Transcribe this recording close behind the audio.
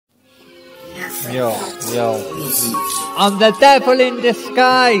Yo. I'm the devil in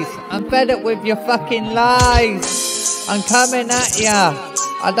disguise. I'm fed up with your fucking lies. I'm coming at ya.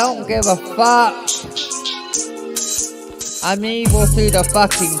 I don't give a fuck. I'm evil to the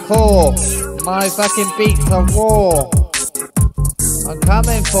fucking core. My fucking beats are raw. I'm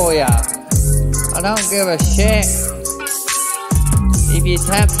coming for ya. I don't give a shit. If you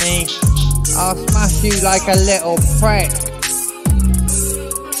tempt me, I'll smash you like a little prick.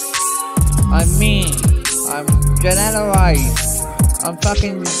 I'm mean. I'm generalized. I'm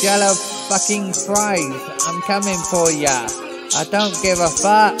fucking jello fucking fries. I'm coming for ya. I don't give a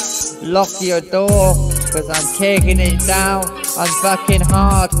fuck. Lock your door, cause I'm kicking it down. I'm fucking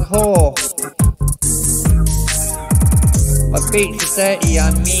hardcore. My beats are dirty,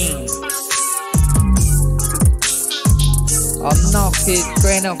 I'm mean. I'm knocked his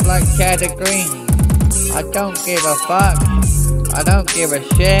brain off like Keakr green. I don't give a fuck. I don't give a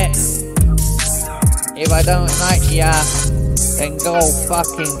shit. If I don't like ya, then go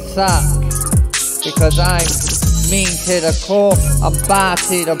fucking suck. Because I'm mean to the core, I'm bad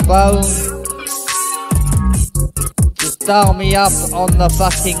to the bone. Just dial me up on the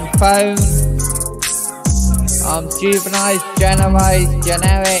fucking phone. I'm juveniled, generalized,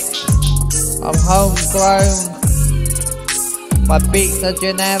 generic. I'm homegrown. My beats are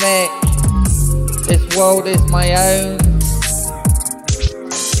generic. This world is my own.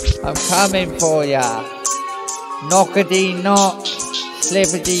 I'm coming for ya. Knockety knock,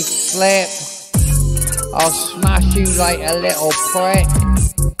 slippity slip. I'll smash you like a little prick.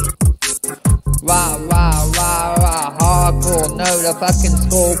 Rah rah rah rah, hardcore. Know the fucking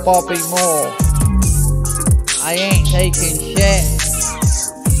score, Bobby Moore. I ain't taking shit.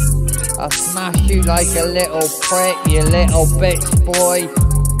 I'll smash you like a little prick, you little bitch boy.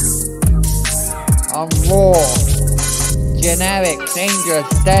 I'm raw, generic,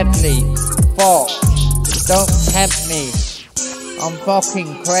 dangerous, deadly, fuck. Don't tempt me. I'm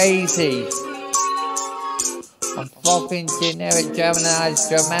fucking crazy. I'm fucking generic, Germanized,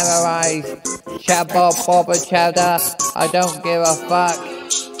 Germanized, Chabba Bobba Cheddar. I don't give a fuck.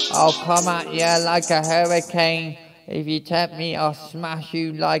 I'll come at ya like a hurricane. If you tempt me, I'll smash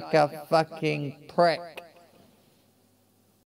you like a fucking prick.